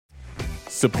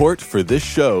Support for this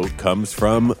show comes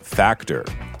from Factor.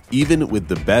 Even with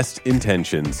the best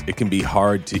intentions, it can be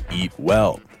hard to eat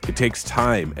well. It takes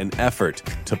time and effort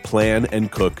to plan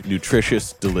and cook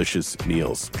nutritious, delicious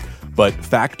meals. But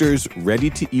Factor's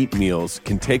ready-to-eat meals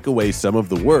can take away some of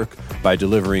the work by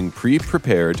delivering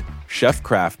pre-prepared,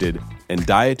 chef-crafted, and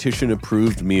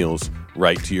dietitian-approved meals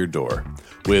right to your door.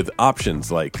 With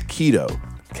options like keto,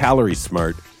 calorie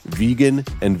smart, vegan,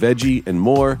 and veggie, and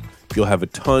more, you'll have a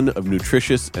ton of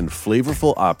nutritious and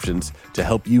flavorful options to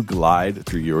help you glide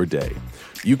through your day.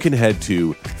 You can head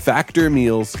to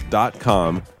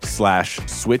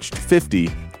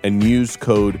factormeals.com/switched50 and use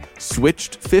code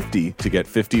SWITCHED50 to get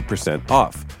 50%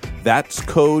 off. That's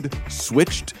code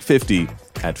SWITCHED50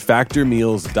 at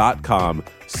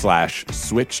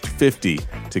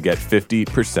factormeals.com/switched50 to get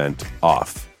 50%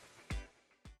 off.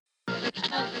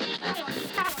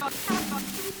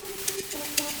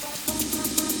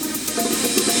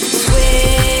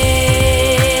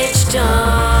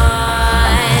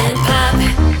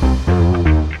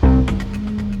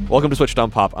 Welcome to Switched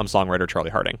on Pop. I'm songwriter Charlie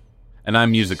Harding. And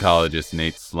I'm musicologist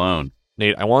Nate Sloan.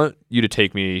 Nate, I want you to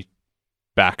take me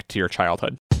back to your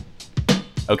childhood.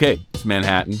 Okay, it's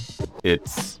Manhattan.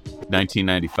 It's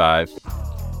 1995.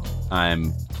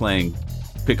 I'm playing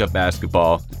pickup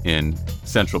basketball in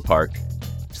Central Park.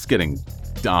 Just getting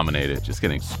dominated, just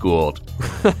getting schooled.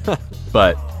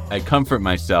 But I comfort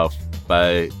myself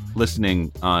by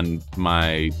listening on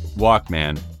my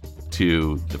Walkman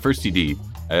to the first CD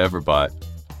I ever bought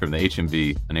from the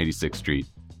HMV on 86th Street.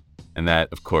 And that,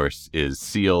 of course, is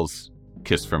Seal's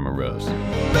Kiss from a Rose.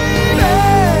 Baby,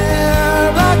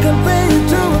 I compare you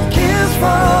to a kiss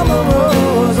from a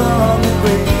rose on the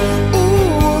grave.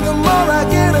 Ooh, the more I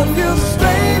get of you, the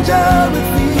stranger it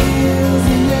feels,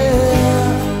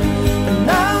 yeah. And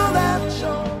now that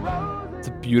your rose... It's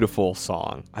a beautiful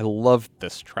song. I love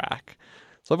this track.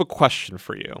 So I have a question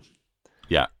for you.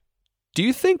 Yeah. Do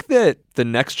you think that the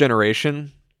next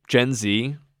generation, Gen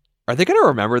Z, are they going to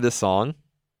remember this song?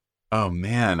 Oh,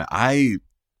 man. I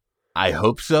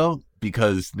hope so,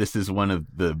 because this is one of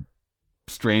the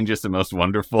strangest and most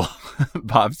wonderful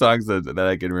pop songs that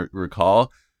I can recall.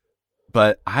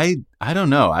 But I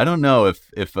don't know. I don't know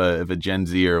if a Gen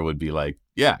Zer would be like,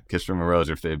 yeah, Kiss from a Rose,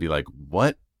 or if they'd be like,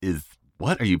 what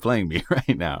are you playing me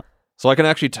right now? So I can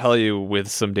actually tell you with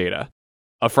some data.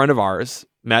 A friend of ours,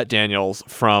 Matt Daniels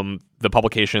from the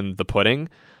publication The Pudding,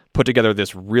 put together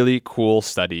this really cool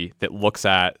study that looks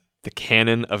at the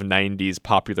canon of 90s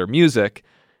popular music.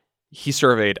 He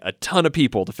surveyed a ton of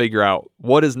people to figure out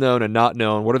what is known and not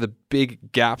known, what are the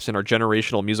big gaps in our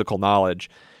generational musical knowledge.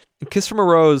 And Kiss from a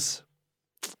Rose,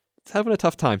 it's having a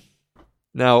tough time.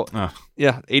 Now,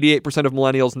 88% of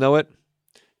millennials know it.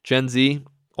 Gen Z,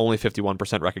 only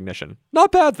 51% recognition.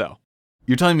 Not bad, though.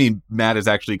 You're telling me Matt has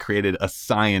actually created a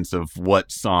science of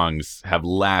what songs have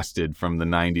lasted from the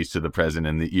 90s to the present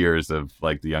in the ears of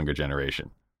like the younger generation.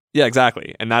 Yeah,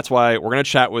 exactly. And that's why we're going to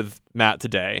chat with Matt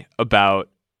today about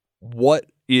what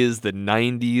is the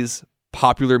 90s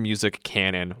popular music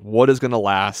canon, what is going to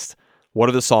last, what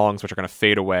are the songs which are going to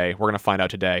fade away. We're going to find out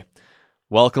today.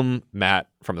 Welcome, Matt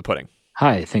from The Pudding.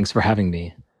 Hi, thanks for having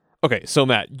me. Okay, so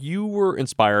Matt, you were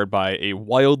inspired by a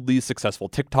wildly successful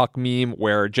TikTok meme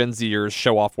where Gen Zers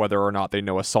show off whether or not they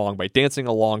know a song by dancing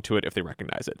along to it if they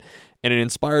recognize it. And it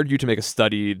inspired you to make a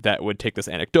study that would take this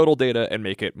anecdotal data and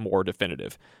make it more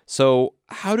definitive. So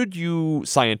how did you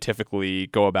scientifically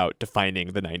go about defining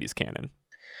the 90s canon?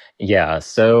 Yeah,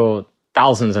 so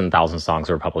thousands and thousands of songs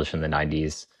were published in the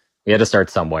 90s. We had to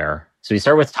start somewhere. So we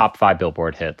start with top 5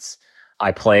 Billboard hits.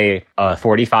 I play a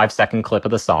 45-second clip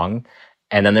of the song,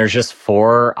 and then there's just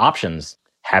 4 options.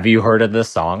 Have you heard of this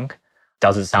song?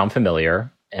 Does it sound familiar?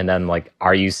 And then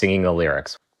are you singing the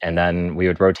lyrics? And then we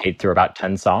would rotate through about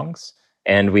 10 songs.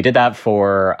 And we did that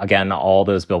for, again, all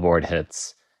those Billboard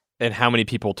hits. And how many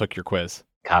people took your quiz?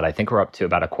 God, I think we're up to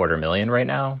about 250,000 right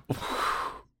now.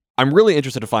 I'm really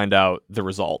interested to find out the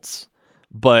results.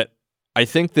 But I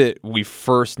think that we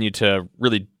first need to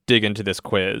really dig into this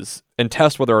quiz and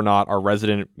test whether or not our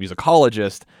resident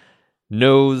musicologist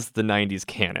knows the 90s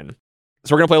canon.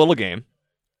 So we're going to play a little game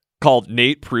called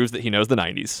Nate Proves That He Knows the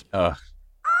 90s.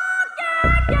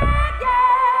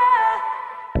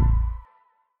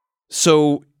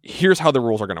 So here's how the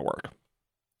rules are going to work.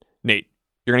 Nate,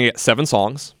 you're going to get 7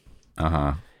 songs.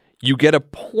 Uh-huh. You get a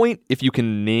point if you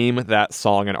can name that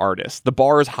song and artist. The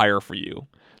bar is higher for you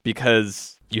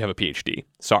because you have a PhD.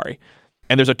 Sorry.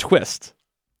 And there's a twist.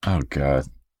 Oh, God.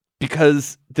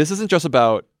 Because this isn't just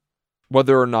about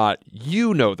whether or not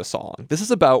you know the song. This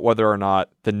is about whether or not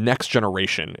the next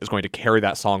generation is going to carry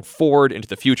that song forward into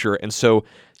the future. And so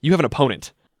you have an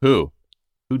opponent. Who?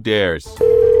 Who dares?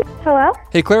 Hello?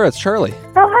 Hey, Clara, it's Charlie.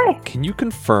 Oh, hi. Can you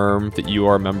confirm that you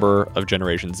are a member of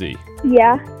Generation Z?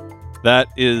 Yeah. That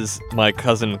is my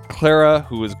cousin Clara,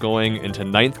 who is going into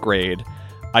 9th grade.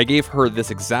 I gave her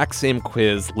this exact same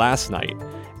quiz last night.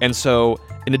 And so,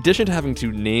 in addition to having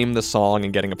to name the song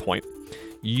and getting a point,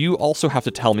 you also have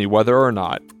to tell me whether or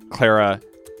not Clara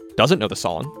doesn't know the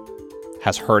song,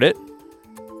 has heard it,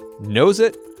 knows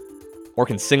it, or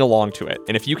can sing along to it.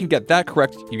 And if you can get that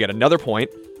correct, you get another point.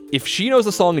 If she knows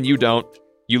the song and you don't,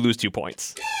 you lose 2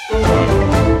 points.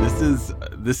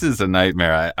 This is a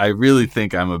nightmare. I really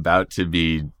think I'm about to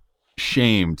be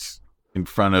shamed in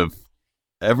front of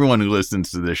everyone who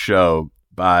listens to this show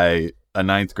by a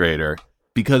 9th grader.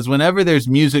 Because whenever there's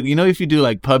music, if you do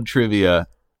like pub trivia,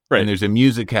 right, and there's a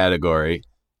music category,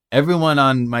 everyone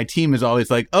on my team is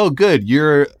always like, oh, good,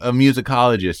 you're a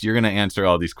musicologist. You're going to answer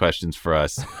all these questions for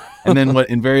us. And then what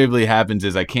invariably happens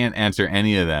is I can't answer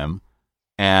any of them.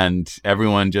 And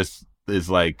everyone just is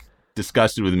like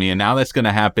disgusted with me. And now that's going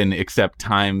to happen except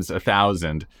times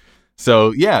 1,000. So,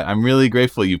 yeah, I'm really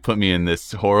grateful you put me in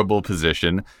this horrible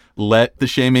position. Let the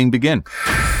shaming begin.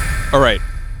 All right,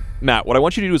 Matt, what I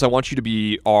want you to do is I want you to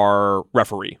be our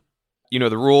referee. You know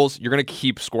the rules. You're going to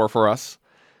keep score for us.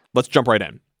 Let's jump right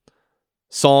in.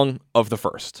 Song of the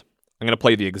first. I'm going to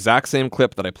play the exact same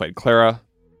clip that I played Clara.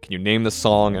 Can you name the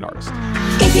song and artist?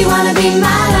 If you want to be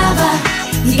my lover,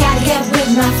 you got to get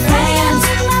with my friends.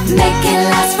 Make it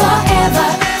last forever.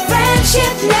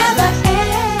 Friendship never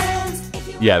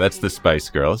ends. Yeah, that's the Spice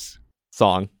Girls.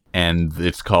 Song. And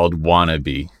it's called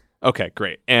Wannabe. Okay,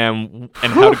 great. And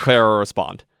how did Clara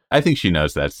respond? I think she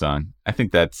knows that song. I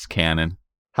think that's canon.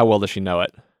 How well does she know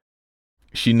it?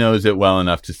 She knows it well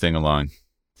enough to sing along.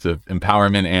 It's an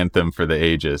empowerment anthem for the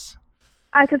ages.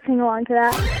 I could sing along to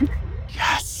that.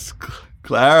 Yes,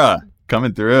 Clara,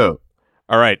 coming through.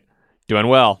 All right, doing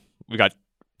well. We got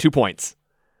 2 points.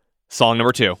 Song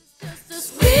number 2.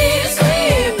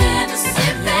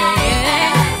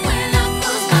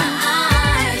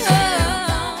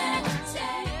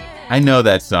 I know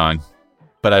that song,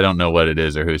 but I don't know what it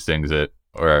is or who sings it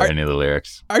or any of the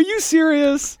lyrics. Are you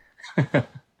serious?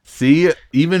 See,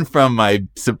 even from my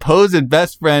supposed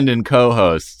best friend and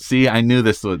co-host. See, I knew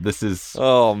this is.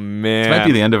 Oh man, this might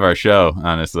be the end of our show,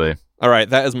 honestly. All right,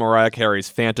 that is Mariah Carey's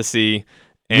Fantasy.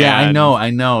 Yeah, I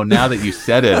know. Now that you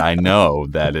said it, I know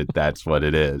that's what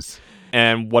it is.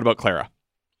 And what about Clara?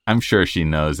 I'm sure she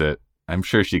knows it. I'm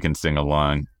sure she can sing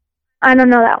along. I don't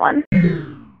know that one.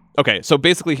 Okay, so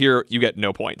basically here you get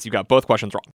no points. You got both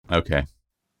questions wrong. Okay.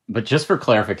 But just for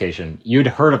clarification, you'd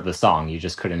heard of the song, you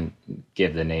just couldn't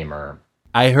give the name or...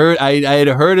 I had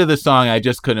heard of the song, I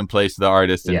just couldn't place the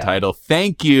artist and title.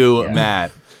 Thank you,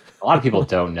 Matt. A lot of people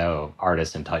don't know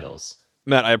artists and titles.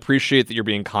 Matt, I appreciate that you're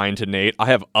being kind to Nate. I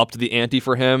have upped the ante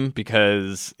for him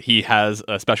because he has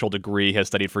a special degree, he has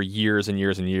studied for years and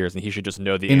years and years, and he should just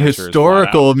know the answers. In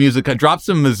historical music, drop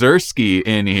some Mazursky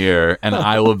in here, and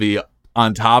I will be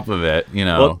on top of it,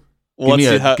 Well,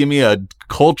 give me a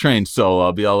Coltrane solo,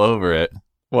 I'll be all over it.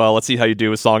 Well, let's see how you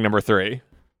do with song number 3.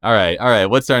 All right.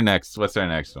 What's our next one?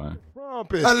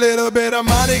 A little bit of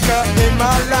Monica in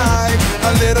my life,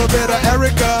 a little bit of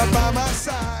Erica by my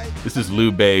side. This is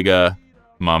Lou Bega,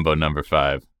 Mambo number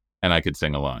 5, and I could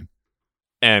sing along.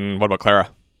 And what about Clara?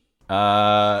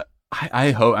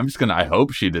 I hope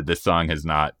this song has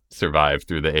not survived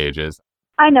through the ages.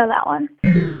 I know that one.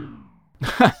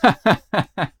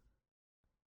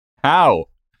 How?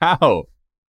 All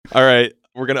right,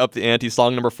 we're going to up the ante.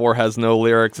 Song number 4 has no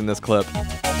lyrics in this clip.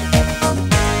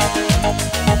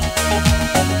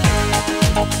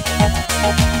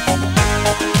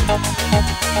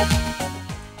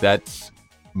 That's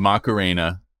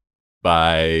Macarena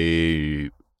by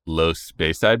Los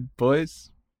Bayside Boys?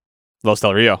 Los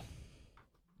Del Rio.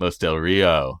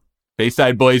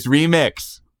 Bayside Boys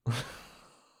remix.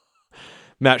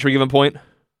 Matt, should we give him a point?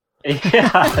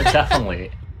 Yeah,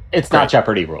 definitely. It's not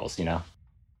Jeopardy rules,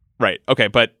 Right. Okay,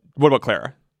 but what about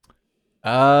Clara?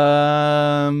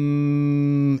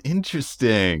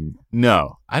 Interesting.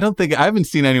 No, I haven't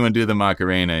seen anyone do the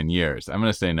Macarena in years. I'm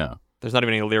going to say no. There's not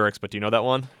even any lyrics, but do you know that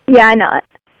one? Yeah, I know it.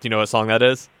 Do you know what song that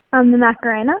is? The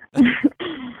Macarena.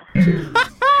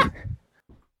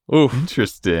 Ooh.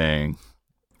 Interesting.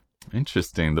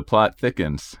 The plot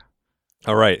thickens.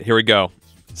 All right, here we go.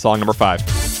 Song number 5.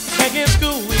 Back in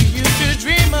school, we used to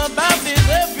dream about this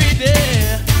every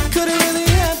day. Could it really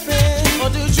happen? Or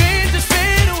do dreams just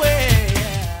fade away?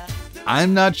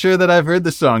 I'm not sure that I've heard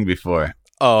the song before.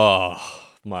 Oh,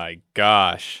 my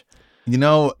gosh.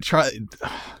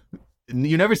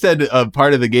 You never said a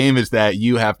part of the game is that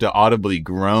you have to audibly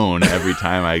groan every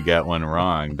time I get one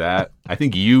wrong. That I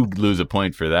think you lose a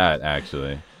point for that,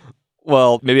 actually.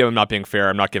 Well, maybe I'm not being fair.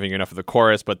 I'm not giving you enough of the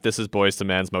chorus, but this is Boyz II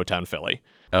Men's Motown Philly.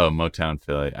 Oh, Motown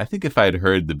Philly. I think if I'd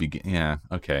heard the beginning, yeah,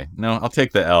 okay. No, I'll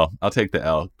take the L.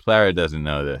 Clara doesn't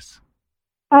know this.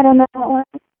 I don't know that one.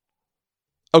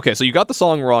 Okay, so you got the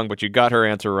song wrong, but you got her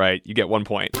answer right. You get 1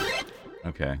 point.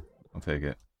 Okay, I'll take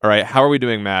it. All right, how are we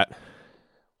doing, Matt?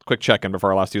 Quick check-in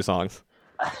before our last two songs.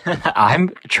 I'm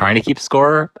trying to keep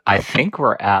score. I think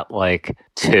we're at like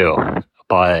 2,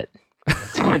 but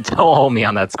don't hold me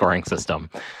on that scoring system.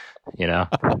 You know?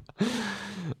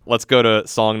 Let's go to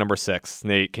song number 6.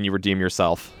 Nate, can you redeem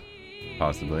yourself?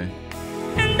 Possibly.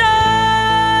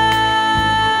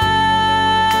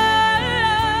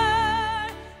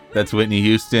 That's Whitney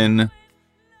Houston.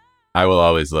 I Will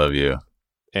Always Love You.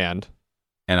 And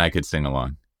I could sing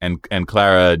along. And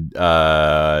Clara,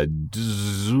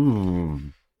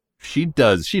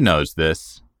 she knows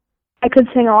this. I could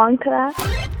sing along to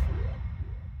that.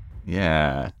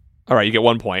 Yeah. all right, you get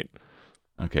 1 point.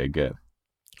 Okay, good.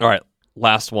 All right,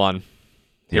 last one.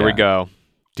 Here we Yeah. go.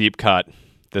 Deep cut.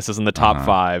 This is in the top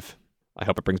 5. I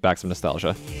hope it brings back some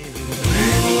nostalgia.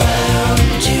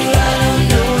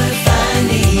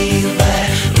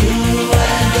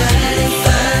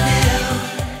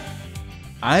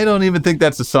 I don't even think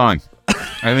that's a song.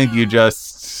 I think you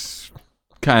just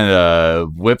kind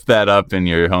of whip that up in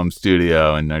your home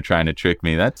studio and are trying to trick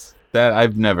me. That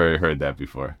I've never heard that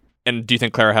before. And do you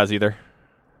think Clara has either?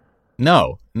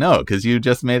 No, because you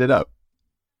just made it up.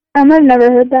 I've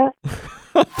never heard that.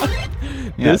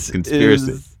 Yeah, This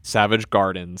conspiracy. is Savage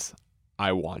Gardens,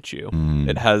 I Want You. Mm.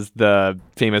 It has the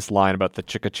famous line about the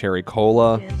Chicka Cherry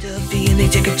Cola.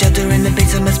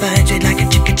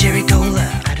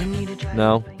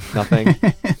 No, nothing.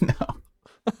 No.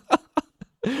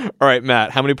 All right,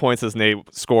 Matt, how many points has Nate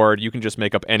scored? You can just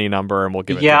make up any number and we'll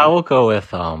give it to Yeah, him. we'll go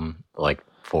with like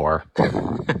 4.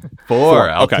 4.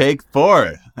 I'll Okay. take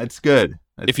 4. That's good.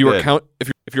 That's If you were good.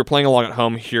 if you're playing along at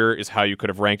home, here is how you could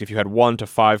have ranked. If you had 1 to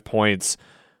 5 points,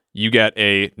 you get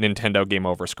a Nintendo Game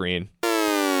Over screen.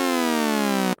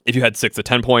 If you had 6 to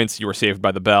 10 points, you were saved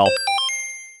by the bell.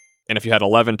 And if you had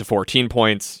 11 to 14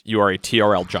 points, you are a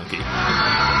TRL junkie.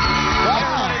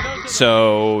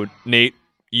 So, Nate,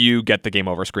 you get the Game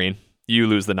Over screen. You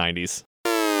lose the 90s.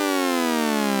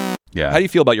 Yeah, How do you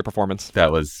feel about your performance?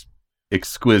 that was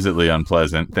exquisitely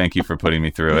unpleasant. Thank you for putting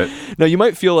me through it. Now, you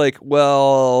might feel like,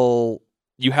 well,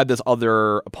 you had this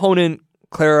other opponent,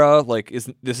 Clara. Like,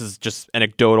 this is just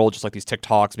anecdotal, just like these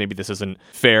TikToks. Maybe this isn't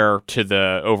fair to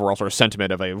the overall sort of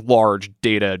sentiment of a large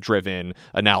data-driven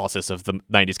analysis of the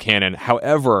 90s canon.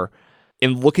 However,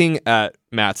 in looking at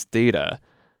Matt's data,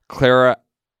 Clara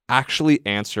actually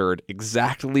answered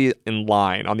exactly in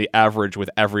line on the average with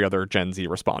every other Gen Z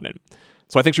respondent.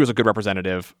 So I think she was a good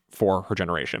representative for her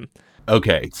generation.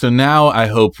 Okay, so now I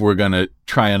hope we're going to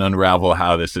try and unravel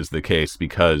how this is the case,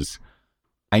 because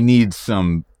I need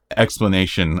some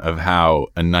explanation of how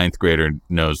a 9th grader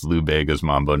knows Lou Bega's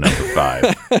Mambo No.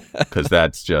 5, because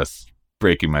that's just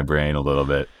breaking my brain a little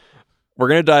bit. We're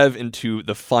going to dive into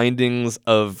the findings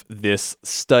of this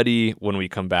study when we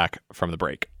come back from the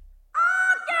break.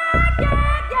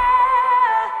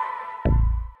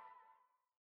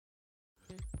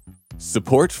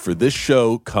 Support for this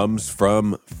show comes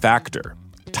from Factor.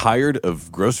 Tired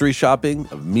of grocery shopping,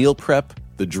 of meal prep,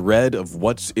 the dread of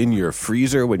what's in your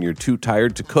freezer when you're too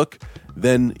tired to cook?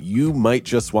 Then you might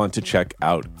just want to check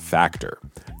out Factor.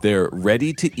 Their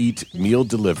ready-to-eat meal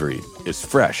delivery is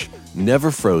fresh, never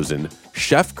frozen,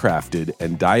 chef-crafted,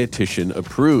 and dietitian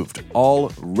approved,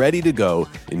 all ready to go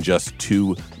in just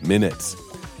 2 minutes.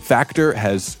 Factor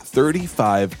has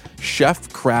 35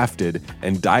 chef-crafted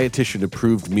and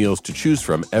dietitian-approved meals to choose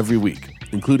from every week,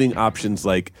 including options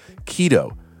like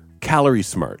keto, calorie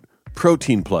smart,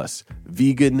 protein plus,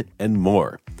 vegan, and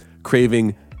more.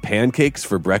 Craving pancakes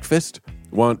for breakfast?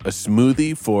 Want a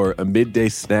smoothie for a midday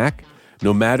snack?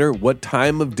 No matter what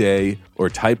time of day or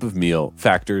type of meal,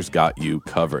 Factor's got you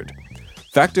covered.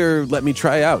 Factor let me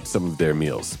try out some of their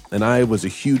meals, and I was a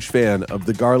huge fan of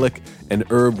the garlic and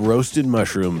herb roasted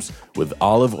mushrooms with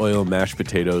olive oil mashed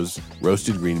potatoes,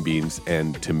 roasted green beans,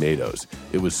 and tomatoes.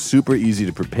 It was super easy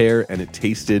to prepare, and it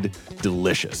tasted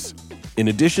delicious. In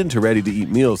addition to ready-to-eat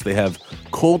meals, they have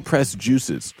cold-pressed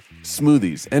juices,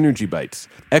 smoothies, energy bites,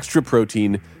 extra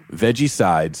protein, veggie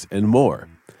sides, and more.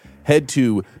 Head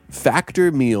to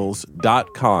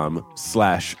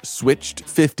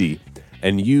factormeals.com/switched50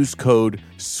 and use code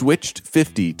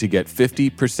SWITCHED50 to get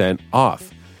 50% off.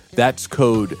 That's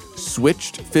code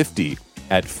SWITCHED50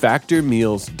 at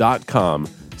factormeals.com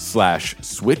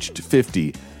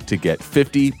switched50 to get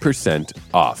 50%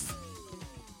 off.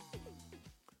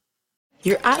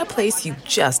 You're at a place you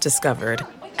just discovered.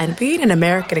 And being an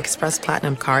American Express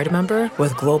Platinum card member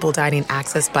with Global Dining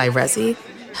Access by Resy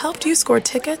helped you score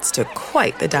tickets to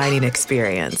quite the dining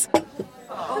experience.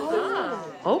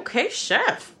 Okay,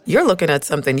 chef. You're looking at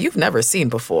something you've never seen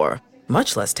before,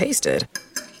 much less tasted.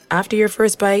 After your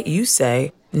first bite, you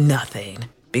say nothing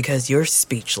because you're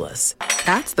speechless.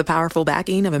 That's the powerful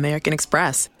backing of American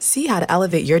Express. See how to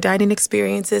elevate your dining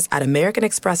experiences at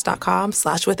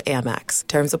americanexpress.com/withAmex.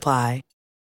 Terms apply.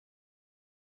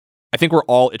 I think we're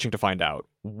all itching to find out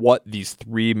what these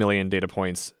 3 million data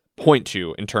points point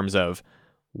to in terms of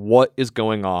what is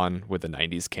going on with the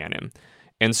 90s canon.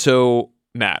 And so,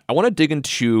 Matt, I want to dig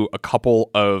into a couple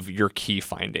of your key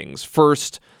findings.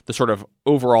 First, the sort of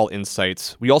overall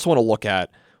insights. We also want to look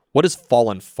at what has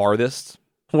fallen farthest.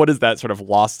 What is that sort of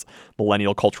lost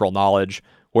millennial cultural knowledge?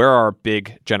 Where are our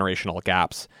big generational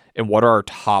gaps? And what are our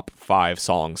top 5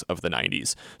 songs of the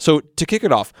 90s? So to kick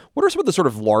it off, what are some of the sort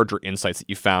of larger insights that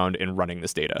you found in running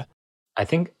this data? I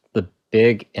think the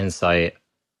big insight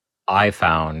I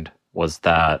found was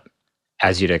that,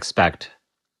 as you'd expect,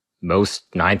 most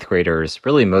ninth graders,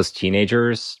 really most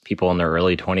teenagers, people in their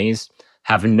early 20s,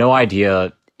 have no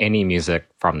idea any music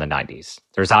from the 90s.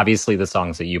 There's obviously the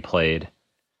songs that you played,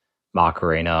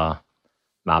 Macarena,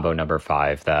 Mambo No.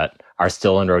 5, that are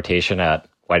still in rotation at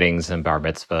weddings and bar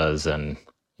mitzvahs and,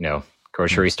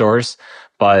 grocery stores.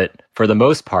 But for the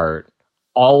most part,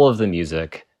 all of the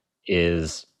music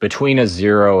is between a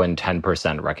 0 and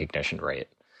 10% recognition rate.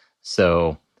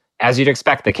 So as you'd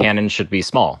expect, the canon should be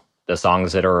small. The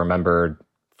songs that are remembered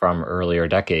from earlier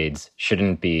decades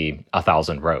shouldn't be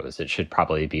 1,000 rows. It should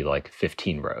probably be like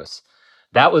 15 rows.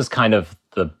 That was kind of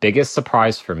the biggest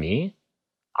surprise for me.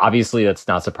 Obviously, that's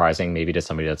not surprising maybe to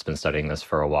somebody that's been studying this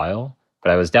for a while.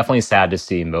 But I was definitely sad to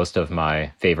see most of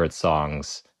my favorite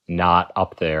songs not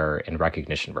up there in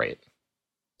recognition rate.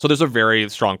 So there's a very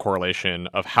strong correlation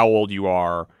of how old you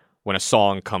are when a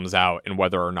song comes out and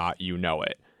whether or not you know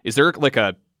it. Is there like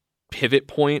a pivot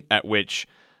point at which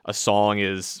a song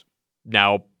is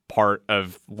now part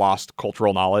of lost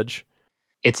cultural knowledge?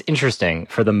 It's interesting.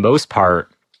 For the most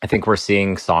part, I think we're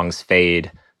seeing songs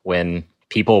fade when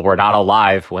people were not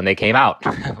alive when they came out,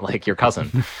 like your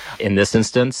cousin. In this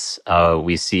instance,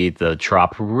 we see the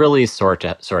drop really sort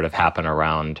of happen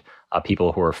around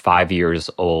people who are 5 years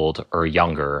old or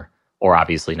younger, or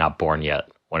obviously not born yet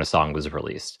when a song was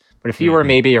released. But if you were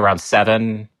maybe around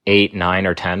 7, 8, 9,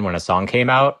 or 10 when a song came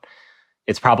out,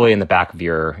 it's probably in the back of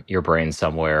your brain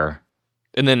somewhere.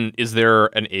 And then is there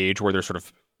an age where there's sort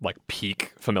of like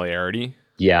peak familiarity?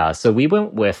 Yeah, so we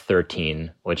went with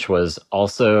 13, which was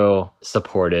also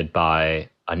supported by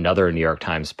another New York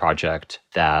Times project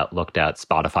that looked at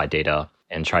Spotify data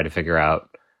and tried to figure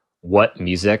out what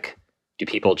music do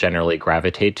people generally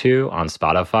gravitate to on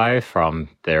Spotify from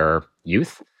their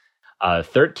youth.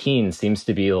 13 seems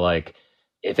to be like,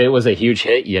 if it was a huge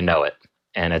hit, you know it.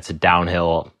 And it's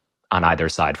downhill on either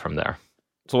side from there.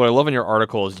 So what I love in your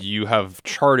article is you have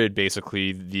charted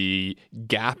basically the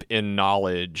gap in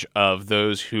knowledge of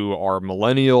those who are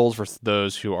millennials versus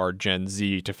those who are Gen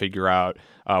Z to figure out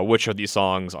which of these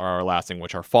songs are lasting,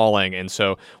 which are falling. And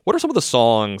so what are some of the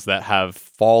songs that have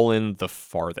fallen the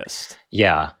farthest?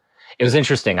 Yeah, it was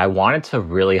interesting. I wanted to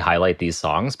really highlight these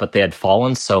songs, but they had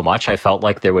fallen so much, I felt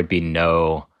like there would be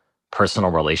no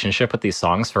personal relationship with these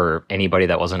songs for anybody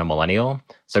that wasn't a millennial.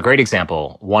 So great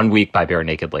example, 1 Week by Bare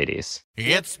Naked Ladies.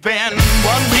 It's been 1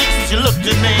 week since you looked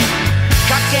at me.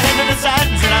 Cock your head to the side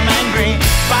and said I'm angry.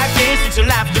 5 days since you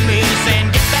laughed at me,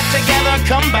 saying get that together,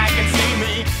 come back and see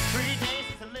me. 3 days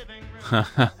since the living room.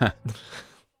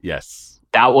 Yes.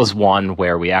 That was one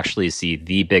where we actually see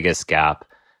the biggest gap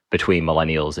between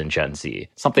millennials and Gen Z.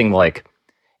 Something like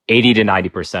 80 to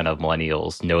 90% of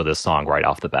millennials know this song right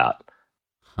off the bat.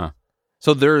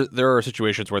 So there are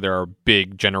situations where there are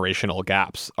big generational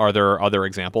gaps. Are there other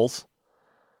examples?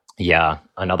 Yeah,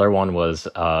 another one was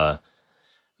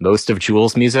most of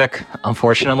Jewel's music,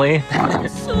 unfortunately.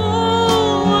 So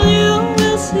you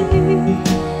will see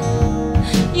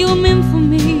you're meant for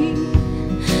me,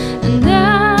 and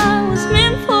I was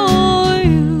meant for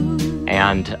you.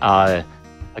 And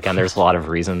again, there's a lot of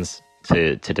reasons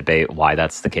to debate why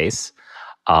that's the case.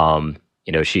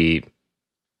 She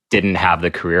didn't have the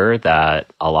career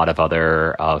that a lot of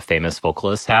other famous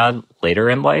vocalists had later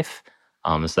in life.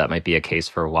 So that might be a case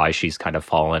for why she's kind of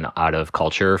fallen out of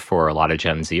culture for a lot of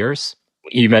Gen Zers.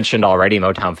 You mentioned already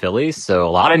Motown Philly, so a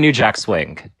lot of New Jack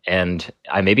Swing. And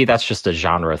maybe that's just a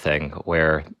genre thing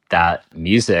where that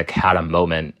music had a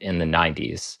moment in the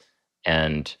 90s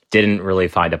and didn't really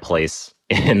find a place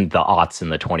in the aughts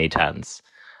and the 2010s.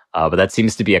 But that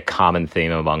seems to be a common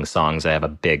theme among songs that have a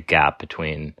big gap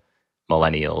between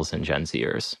millennials and Gen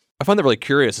Zers. I find that really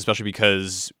curious, especially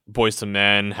because Boyz II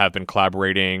Men have been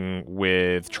collaborating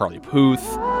with Charlie Puth.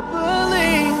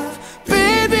 Believe,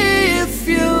 baby, if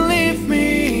you leave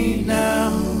me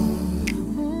now.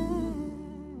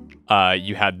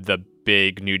 You had the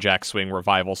big New Jack Swing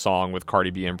revival song with Cardi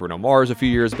B and Bruno Mars a few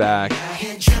years back.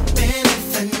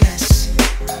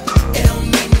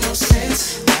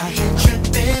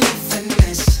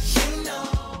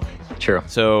 True.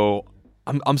 So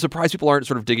I'm surprised people aren't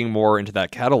sort of digging more into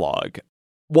that catalog.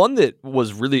 One that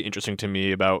was really interesting to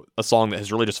me about a song that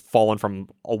has really just fallen from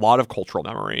a lot of cultural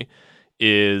memory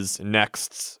is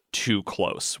Next's Too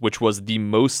Close, which was the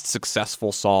most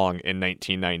successful song in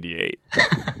 1998.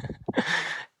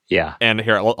 Yeah. And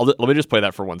here, let me just play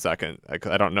that for 1 second.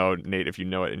 I don't know, Nate, if you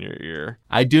know it in your ear.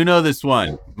 I do know this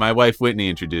one. My wife Whitney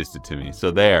introduced it to me.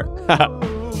 So there.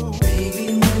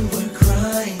 Baby, when we're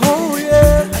crying, oh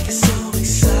yeah, I get so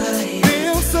excited,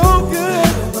 feels so good,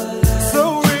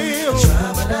 so real.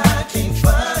 Try but I can't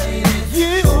find it.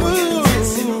 You,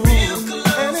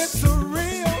 and it's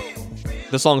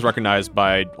real. This song's recognized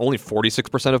by only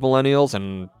 46% of millennials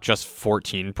and just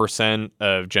 14%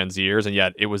 of Gen Zers, and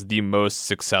yet it was the most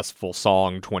successful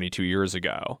song 22 years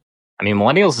ago. I mean,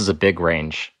 millennials is a big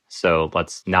range. So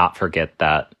let's not forget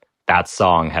that that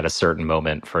song had a certain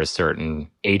moment for a certain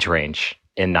age range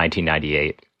in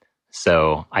 1998.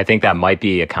 So I think that might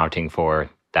be accounting for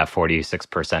that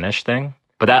 46%-ish thing.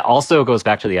 But that also goes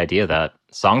back to the idea that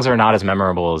songs are not as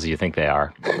memorable as you think they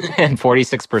are. And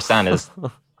 46% is,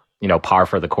 par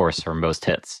for the course for most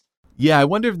hits. Yeah, I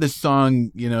wonder if this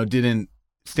song, didn't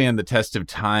stand the test of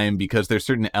time because there's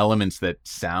certain elements that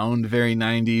sound very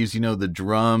 90s, the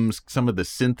drums, some of the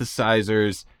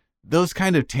synthesizers. Those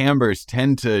kind of timbres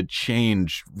tend to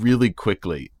change really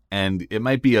quickly. And it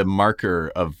might be a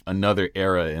marker of another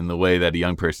era in the way that a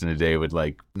young person today would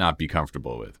not be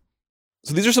comfortable with.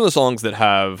 So these are some of the songs that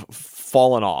have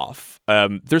fallen off.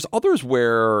 There's others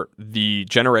where the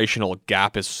generational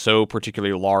gap is so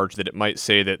particularly large that it might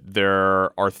say that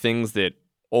there are things that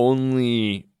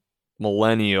only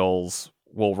millennials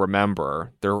will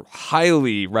remember. They're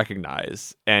highly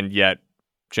recognized, and yet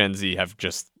Gen Z have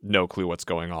just no clue what's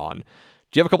going on. Do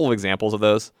you have a couple of examples of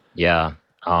those? Yeah.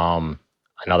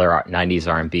 Another 90s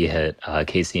R&B hit,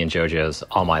 Casey and JoJo's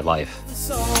All My Life. The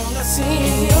song I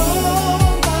sing all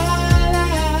my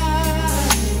life.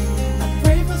 I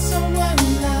pray for someone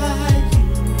like you,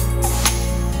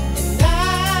 and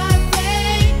I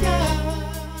thank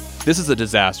God. This is a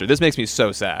disaster. This makes me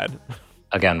so sad.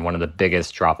 Again, one of the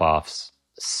biggest drop-offs.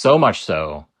 So much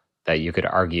so that you could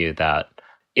argue that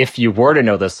if you were to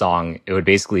know this song, it would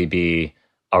basically be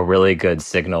a really good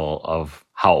signal of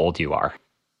how old you are.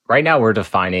 Right now, we're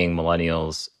defining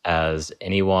millennials as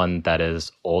anyone that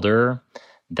is older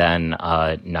than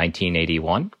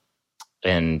 1981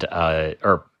 and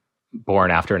or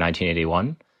born after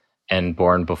 1981 and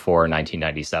born before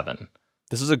 1997.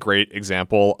 This is a great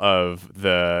example of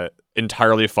the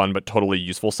entirely fun but totally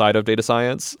useful side of data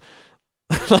science.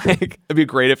 It'd be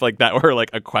great if that were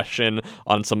a question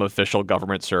on some official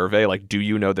government survey, do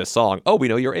you know this song? Oh, we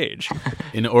know your age.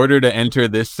 In order to enter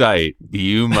this site,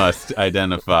 you must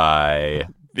identify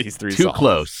these three Too songs.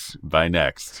 Close by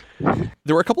Next.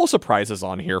 There were a couple of surprises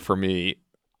on here for me.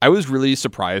 I was really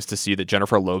surprised to see that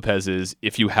Jennifer Lopez's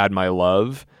If You Had My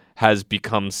Love has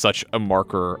become such a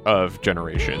marker of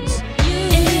generations.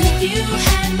 If you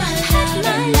had my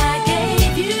love, I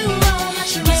gave you all my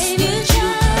baby,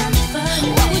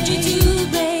 what would you do,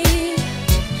 babe?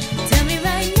 Tell me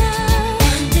right now.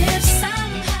 And if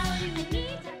somehow you need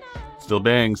to know. Still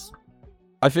bangs.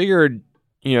 I figured,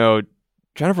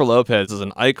 Jennifer Lopez is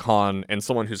an icon and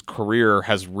someone whose career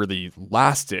has really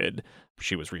lasted.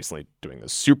 She was recently doing the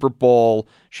Super Bowl.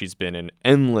 She's been in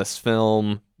endless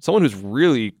film. Someone who's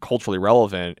really culturally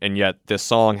relevant, and yet this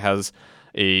song has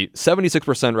a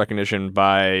 76% recognition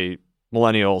by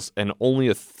millennials and only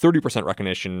a 30%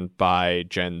 recognition by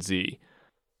Gen Z.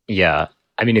 Yeah.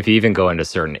 I mean, if you even go into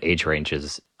certain age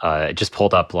ranges, it just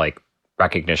pulled up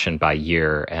recognition by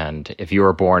year. And if you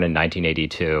were born in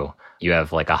 1982, you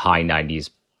have a high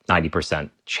 90%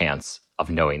 chance of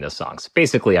knowing this song. So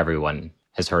basically everyone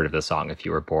has heard of this song if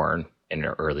you were born in the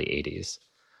early 80s.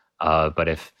 But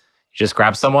if you just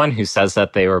grab someone who says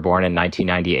that they were born in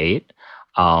 1998,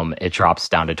 it drops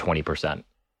down to 20%.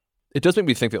 It does make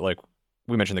me think that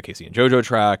we mentioned the Casey and JoJo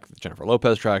track, the Jennifer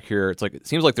Lopez track here. It's it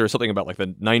seems like there's something about the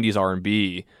 90s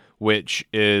R&B, which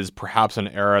is perhaps an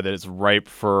era that is ripe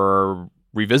for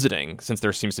revisiting since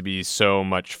there seems to be so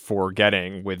much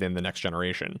forgetting within the next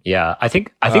generation. Yeah, I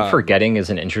think forgetting is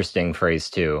an interesting phrase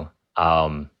too,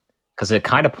 because it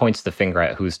kind of points the finger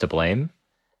at who's to blame,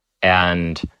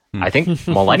 and I think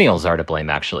millennials are to blame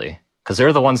actually, because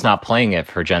they're the ones not playing it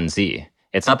for Gen Z.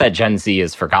 It's not that Gen Z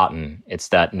is forgotten; it's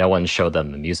that no one showed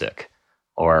them the music,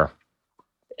 or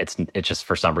it's just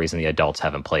for some reason the adults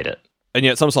haven't played it. And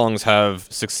yet some songs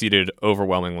have succeeded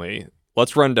overwhelmingly.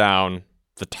 Let's run down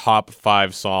the top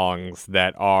 5 songs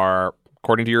that are,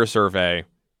 according to your survey,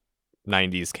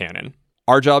 90s canon.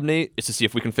 Our job, Nate, is to see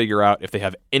if we can figure out if they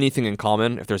have anything in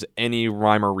common, if there's any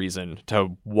rhyme or reason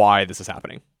to why this is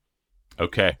happening.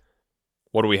 Okay.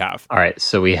 What do we have? All right,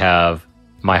 so we have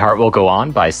 "My Heart Will Go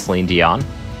On" by Celine Dion.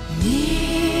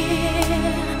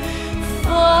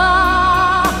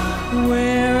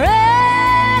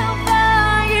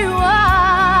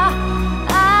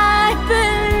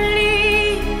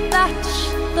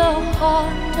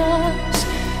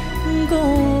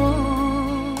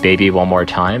 "Baby One More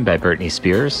Time" by Britney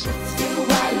Spears.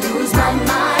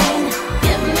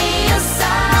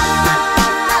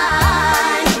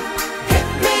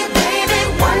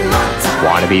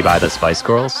 "Wannabe" by the Spice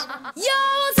Girls.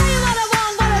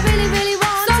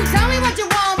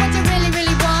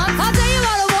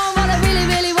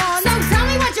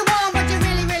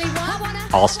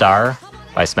 "All Star"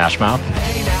 by Smash Mouth.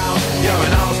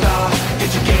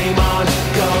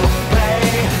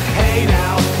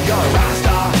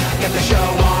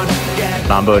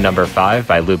 "Mambo No. 5"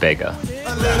 by Lou Bega.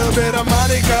 A little bit of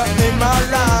Monica in my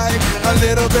life, a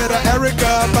little bit of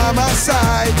Erica by my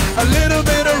side, a little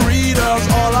bit of Rita's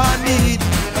all I need,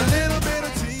 a little bit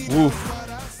of tea. Oof.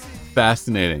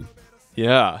 Fascinating.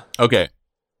 Yeah. Okay.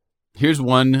 Here's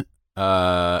one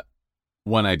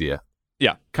idea.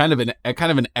 Yeah. Kind of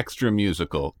an extra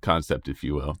musical concept, if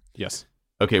you will. Yes.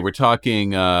 Okay, we're talking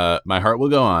 "My Heart Will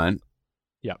Go On."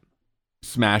 Yeah.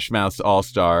 Smash Mouth's "All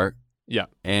Star." Yeah.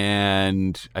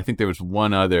 And I think there was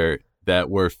one other that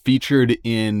were featured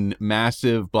in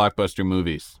massive blockbuster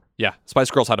movies. Yeah.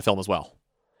 Spice Girls had a film as well.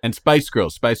 And Spice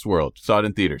Girls, Spice World, saw it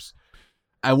in theaters.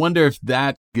 I wonder if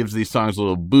that gives these songs a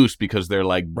little boost because they're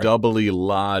like doubly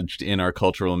lodged in our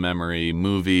cultural memory,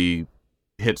 movie,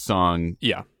 hit song.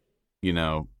 Yeah. You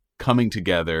know, coming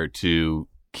together to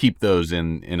keep those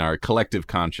in our collective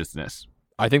consciousness.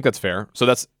 I think that's fair. So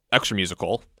that's extra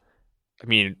musical. I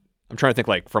mean, I'm trying to think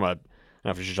like from a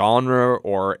genre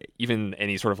or even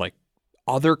any sort of like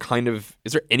other kind of,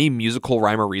 is there any musical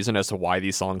rhyme or reason as to why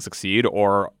these songs succeed,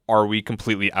 or are we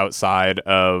completely outside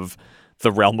of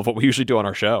the realm of what we usually do on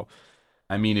our show?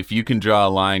 I mean, if you can draw a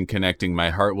line connecting "My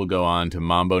Heart Will Go On" to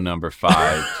Mambo No.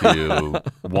 5 to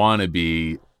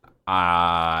 "Wannabe,"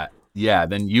 yeah,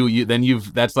 then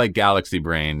you've that's like galaxy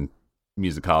brain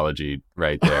musicology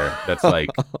right there. That's like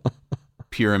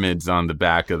pyramids on the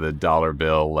back of the dollar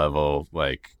bill level.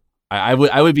 Like I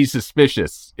would be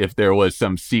suspicious if there was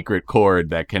some secret chord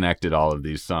that connected all of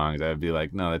these songs. I'd be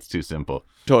like, no, that's too simple.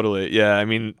 Totally. Yeah. I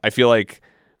mean, I feel like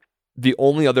the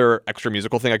only other extra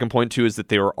musical thing I can point to is that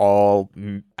they were all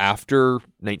after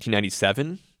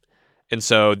 1997. And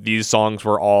so these songs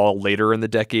were all later in the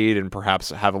decade and perhaps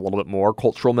have a little bit more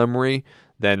cultural memory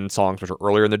than songs which are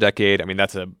earlier in the decade. I mean,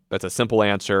 that's a simple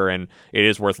answer, and it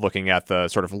is worth looking at the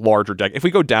sort of larger decade. If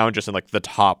we go down just in like the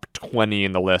top 20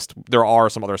 in the list, there are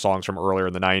some other songs from earlier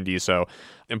in the 90s. So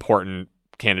important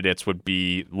candidates would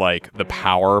be like "The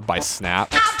Power" by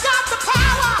Snap.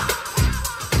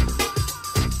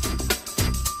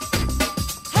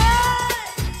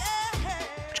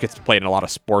 Gets played in a lot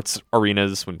of sports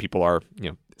arenas when people are,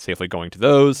 safely going to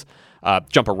those.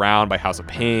 "Jump Around" by House of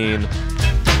Pain.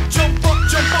 Jump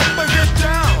up and get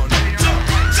down.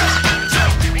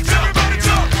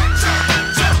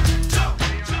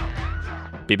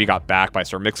 "Baby Got Back" by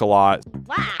Sir Mix-a-Lot.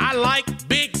 I like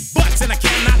big butts and I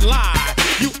cannot lie.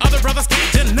 You other brothers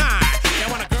can't deny.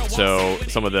 So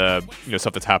some of the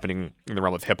stuff that's happening in the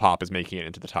realm of hip hop is making it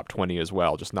into the top 20 as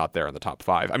well, just not there in the top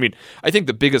 5. I mean, I think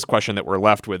the biggest question that we're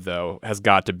left with though has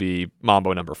got to be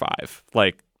Mambo No. 5.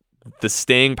 Like the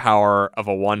staying power of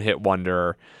a one-hit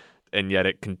wonder, and yet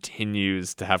it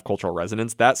continues to have cultural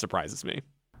resonance. That surprises me.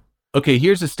 Okay,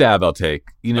 here's a stab I'll take.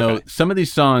 Okay. Some of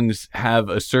these songs have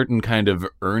a certain kind of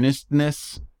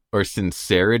earnestness or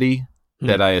sincerity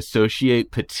that I associate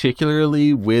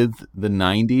particularly with the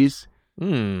 90s.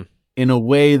 In a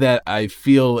way that I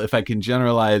feel, if I can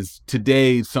generalize,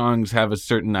 today songs have a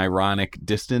certain ironic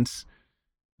distance.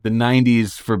 The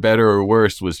 90s, for better or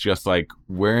worse, was just like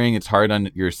wearing its heart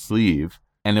on your sleeve.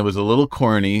 And it was a little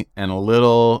corny and a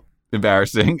little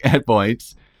embarrassing at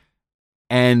points.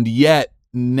 And yet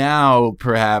now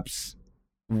perhaps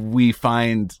we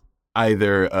find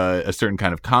either a certain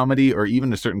kind of comedy or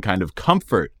even a certain kind of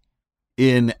comfort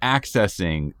in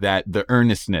accessing the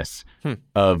earnestness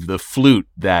of the flute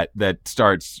that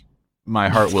starts "My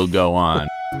Heart Will Go On,"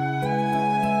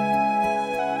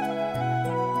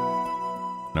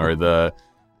 or the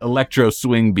electro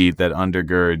swing beat that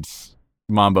undergirds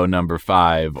Mambo Number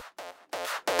 5,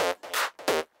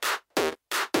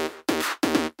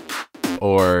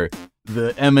 or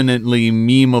the eminently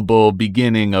memeable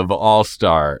beginning of All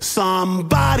Star.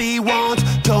 Somebody once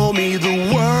told me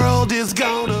the world is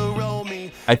gonna roll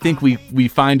me. I think we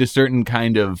find a certain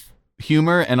kind of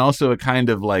humor and also a kind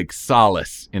of like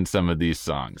solace in some of these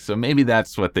songs. So maybe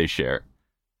that's what they share.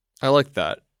 I like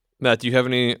that. Matt, do you have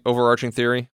any overarching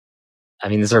theory? I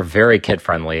mean, these are very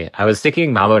kid-friendly. I was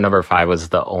thinking Mambo Number 5 was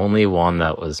the only one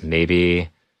that was maybe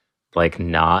like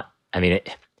not. I mean,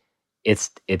 it's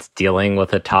dealing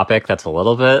with a topic that's a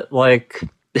little bit like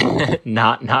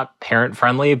not parent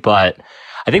friendly, but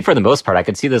I think for the most part, I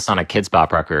could see this on a Kids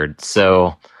Bop record.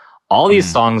 So all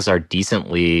these songs are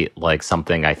decently like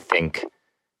something I think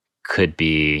could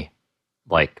be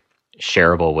like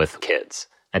shareable with kids.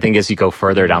 I think as you go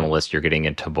further down the list, you're getting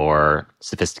into more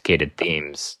sophisticated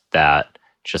themes that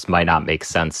just might not make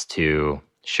sense to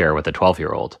share with a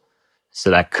 12-year-old. So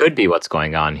that could be what's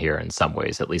going on here in some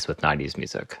ways, at least with 90s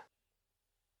music.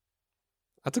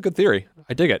 That's a good theory.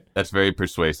 I dig it. That's very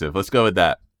persuasive. Let's go with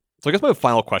that. So I guess my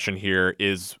final question here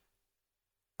is,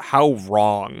 how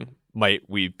wrong might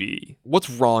we be? What's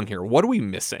wrong here? What are we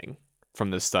missing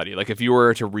from this study? Like, if you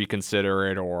were to reconsider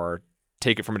it or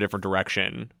take it from a different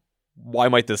direction, why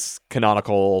might this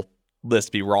canonical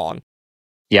list be wrong?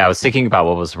 Yeah, I was thinking about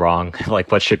what was wrong,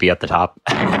 like what should be at the top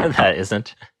that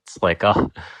isn't. It's like,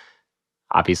 oh,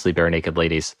 obviously bare naked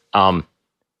ladies.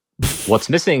 What's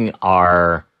missing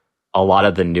are a lot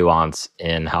of the nuance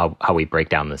in how we break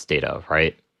down this data,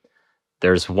 right?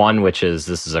 There's one which is,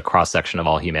 this is a cross-section of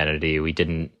all humanity. We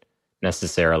didn't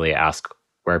necessarily ask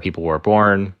where people were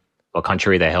born, what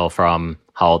country they hail from,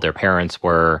 how old their parents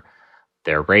were,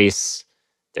 their race,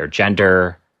 their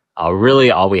gender. Really,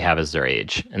 all we have is their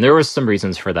age. And there was some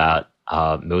reasons for that,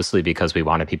 mostly because we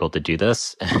wanted people to do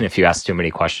this. And if you ask too many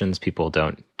questions, people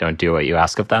don't do what you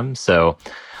ask of them. So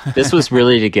this was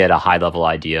really to get a high-level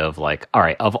idea of like, all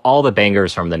right, of all the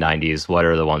bangers from the 90s, what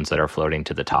are the ones that are floating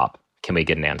to the top? Can we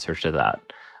get an answer to that?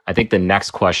 I think the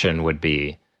next question would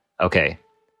be, okay,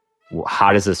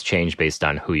 how does this change based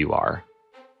on who you are?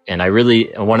 And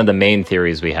one of the main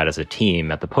theories we had as a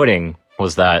team at the Pudding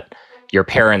was that your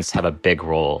parents have a big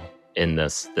role in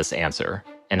this answer,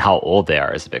 and how old they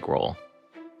are is a big role.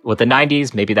 With the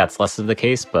 90s, maybe that's less of the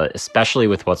case, but especially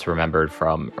with what's remembered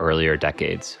from earlier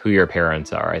decades, who your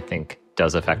parents are, I think,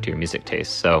 does affect your music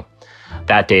taste. So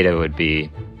that data would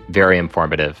be very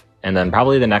informative. And then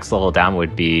probably the next level down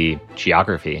would be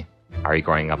geography. Are you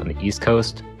growing up on the East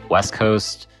Coast, West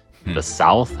Coast, the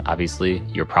South? Obviously,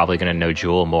 you're probably going to know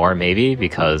Jewel more, maybe,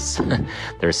 because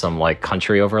there's some like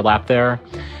country overlap there.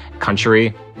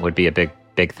 Country would be a big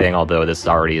thing, although this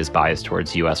already is biased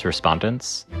towards US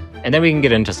respondents. And then we can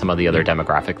get into some of the other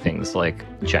demographic things like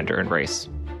gender and race.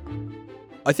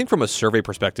 I think from a survey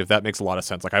perspective, that makes a lot of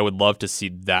sense. Like, I would love to see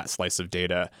that slice of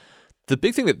data. The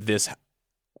big thing that this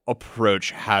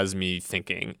approach has me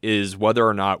thinking is whether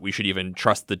or not we should even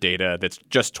trust the data that's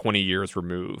just 20 years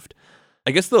removed.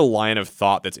 I guess the line of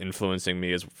thought that's influencing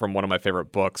me is from one of my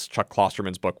favorite books, Chuck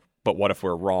Klosterman's book, But What If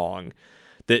We're Wrong?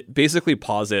 That basically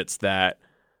posits that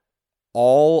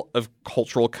all of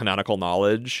cultural canonical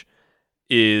knowledge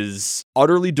is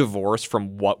utterly divorced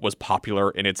from what was popular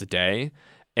in its day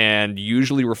and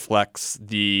usually reflects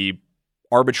the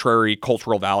arbitrary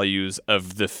cultural values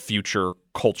of the future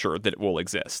culture that will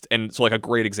exist. And so like a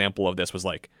great example of this was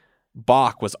like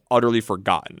Bach was utterly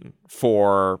forgotten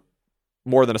for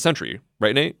more than a century,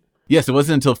 right, Nate? Yes, it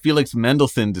wasn't until Felix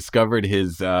Mendelssohn discovered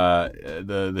his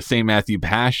the St. Matthew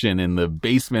Passion in the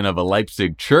basement of a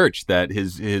Leipzig church that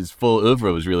his full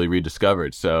oeuvre was really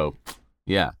rediscovered. So,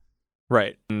 yeah.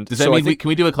 Right. And does that mean can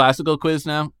we do a classical quiz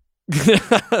now?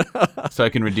 So I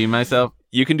can redeem myself?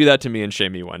 You can do that to me and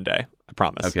shame me one day. I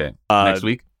promise. Okay. Next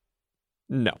week?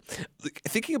 No.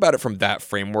 Thinking about it from that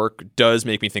framework does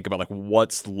make me think about like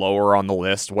what's lower on the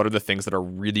list. What are the things that are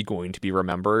really going to be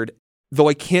remembered? Though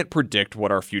I can't predict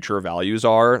what our future values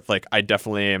are, like I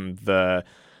definitely am the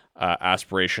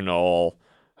aspirational,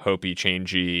 hopey,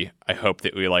 changey. I hope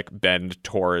that we like bend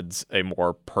towards a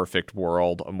more perfect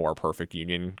world, a more perfect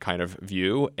union kind of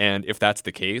view. And if that's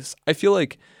the case, I feel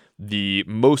like the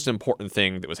most important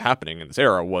thing that was happening in this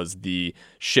era was the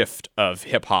shift of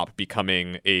hip hop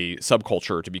becoming a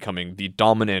subculture to becoming the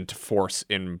dominant force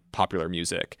in popular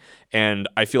music. And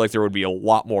I feel like there would be a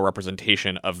lot more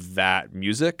representation of that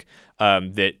music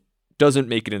that doesn't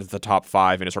make it into the top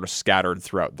 5 and is sort of scattered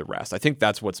throughout the rest. I think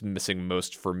that's what's missing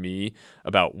most for me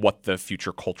about what the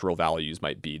future cultural values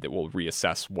might be that will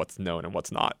reassess what's known and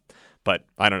what's not. But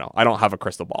I don't know. I don't have a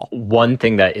crystal ball. One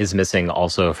thing that is missing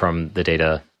also from the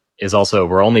data is also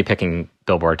we're only picking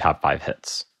Billboard top 5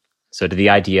 hits. So to the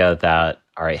idea that,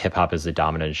 all right, hip hop is the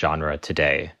dominant genre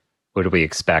today, would we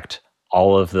expect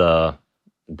all of the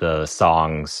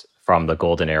songs from the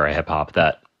golden era hip hop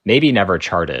that maybe never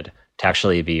charted to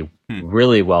actually be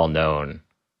really well known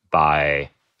by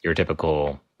your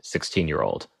typical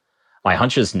 16-year-old? My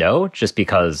hunch is no, just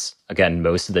because, again,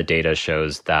 most of the data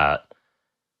shows that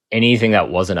anything that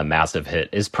wasn't a massive hit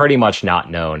is pretty much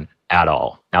not known at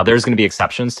all. Now, there's going to be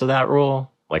exceptions to that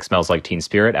rule, like Smells Like Teen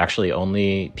Spirit actually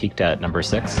only peaked at number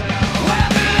 6.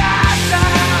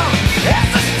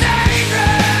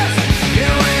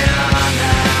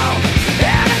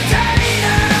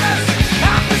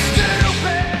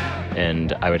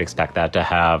 And I would expect that to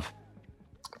have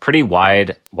pretty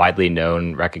widely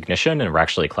known recognition, and we're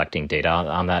actually collecting data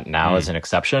on that now as an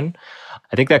exception.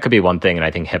 I think that could be one thing, and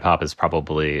I think hip hop is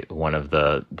probably one of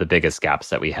the biggest gaps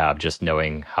that we have, just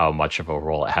knowing how much of a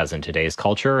role it has in today's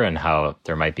culture and how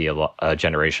there might be a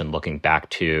generation looking back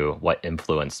to what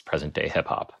influenced present day hip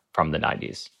hop from the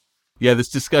 90s. Yeah, this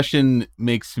discussion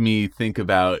makes me think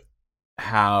about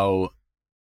how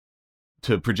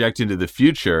to project into the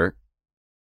future.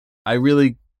 I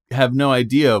really have no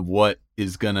idea of what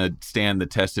is going to stand the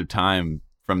test of time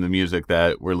from the music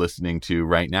that we're listening to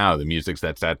right now, the music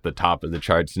that's at the top of the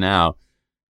charts now.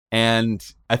 And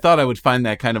I thought I would find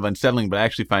that kind of unsettling, but I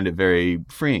actually find it very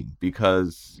freeing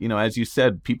because, you know, as you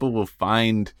said, people will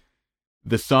find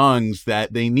the songs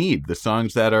that they need, the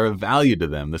songs that are of value to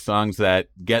them, the songs that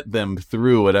get them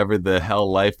through whatever the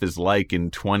hell life is like in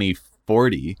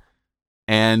 2040.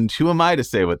 And who am I to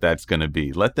say what that's going to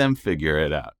be? Let them figure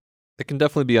it out. It can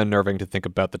definitely be unnerving to think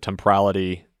about the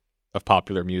temporality of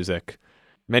popular music.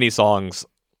 Many songs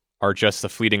are just a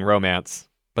fleeting romance,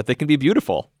 but they can be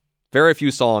beautiful. Very few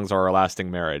songs are a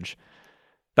lasting marriage.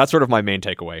 That's sort of my main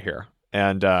takeaway here.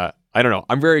 And I don't know.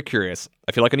 I'm very curious.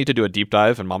 I feel like I need to do a deep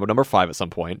dive in Mambo number 5 at some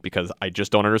point because I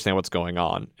just don't understand what's going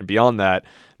on. And beyond that,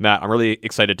 Matt, I'm really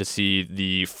excited to see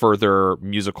the further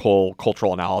musical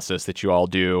cultural analysis that you all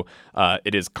do.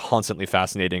 It is constantly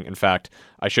fascinating. In fact,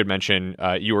 I should mention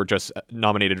you were just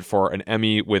nominated for an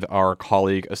Emmy with our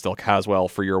colleague Estelle Caswell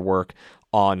for your work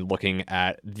on looking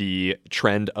at the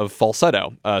trend of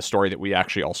falsetto, a story that we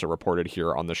actually also reported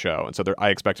here on the show. And so I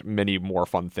expect many more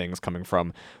fun things coming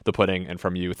from The Pudding and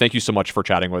from you. Thank you so much for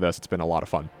chatting with us. It's been a lot of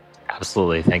fun.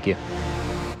 Absolutely. Thank you.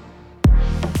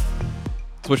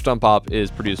 Switched on Pop is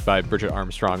produced by Bridget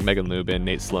Armstrong, Megan Lubin,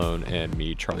 Nate Sloan, and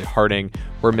me, Charlie Harding.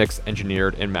 We're mixed,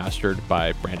 engineered, and mastered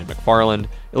by Brandon McFarland.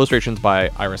 Illustrations by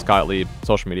Iris Gottlieb.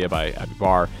 Social media by Abby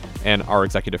Barr. And our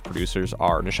executive producers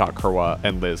are Nishat Kurwa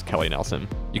and Liz Kelly Nelson.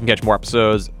 You can catch more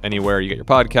episodes anywhere you get your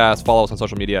podcasts. Follow us on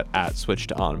social media at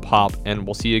Switched on Pop. And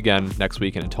we'll see you again next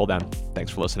week. And until then,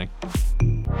 thanks for listening.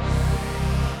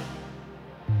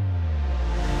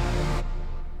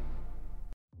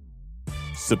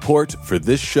 Support for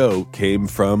this show came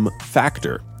from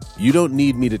Factor. You don't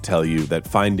need me to tell you that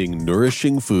finding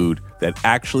nourishing food that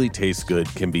actually tastes good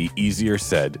can be easier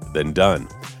said than done.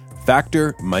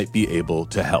 Factor might be able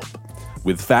to help.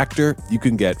 With Factor, you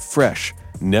can get fresh,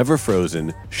 never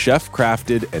frozen,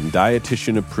 chef-crafted, and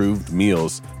dietitian-approved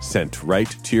meals sent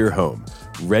right to your home,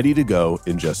 ready to go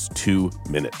in just 2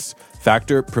 minutes.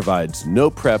 Factor provides no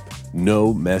prep,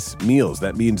 no mess meals.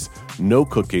 That means no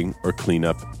cooking or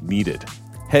cleanup needed.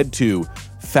 Head to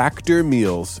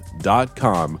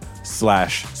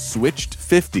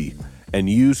factormeals.com/switched50 and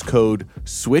use code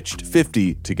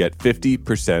SWITCHED50 to get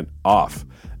 50% off.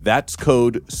 That's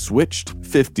code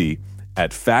SWITCHED50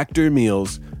 at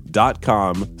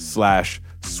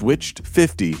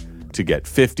factormeals.com/switched50 to get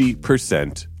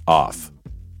 50% off.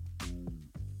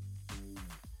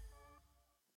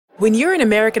 When you're an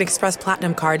American Express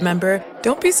Platinum Card member,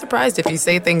 don't be surprised if you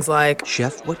say things like,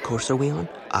 Chef, what course are we on?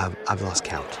 I've lost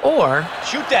count. or,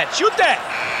 Shoot that! Shoot that!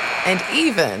 and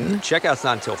even, Checkout's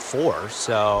not until 4,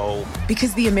 so...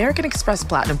 because the American Express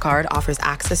Platinum Card offers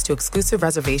access to exclusive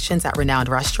reservations at renowned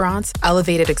restaurants,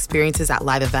 elevated experiences at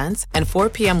live events, and 4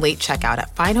 p.m. late checkout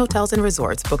at fine hotels and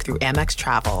resorts booked through Amex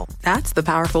Travel. That's the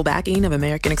powerful backing of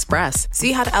American Express.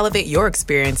 See how to elevate your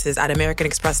experiences at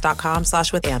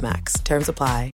americanexpress.com/withAmex. Terms apply.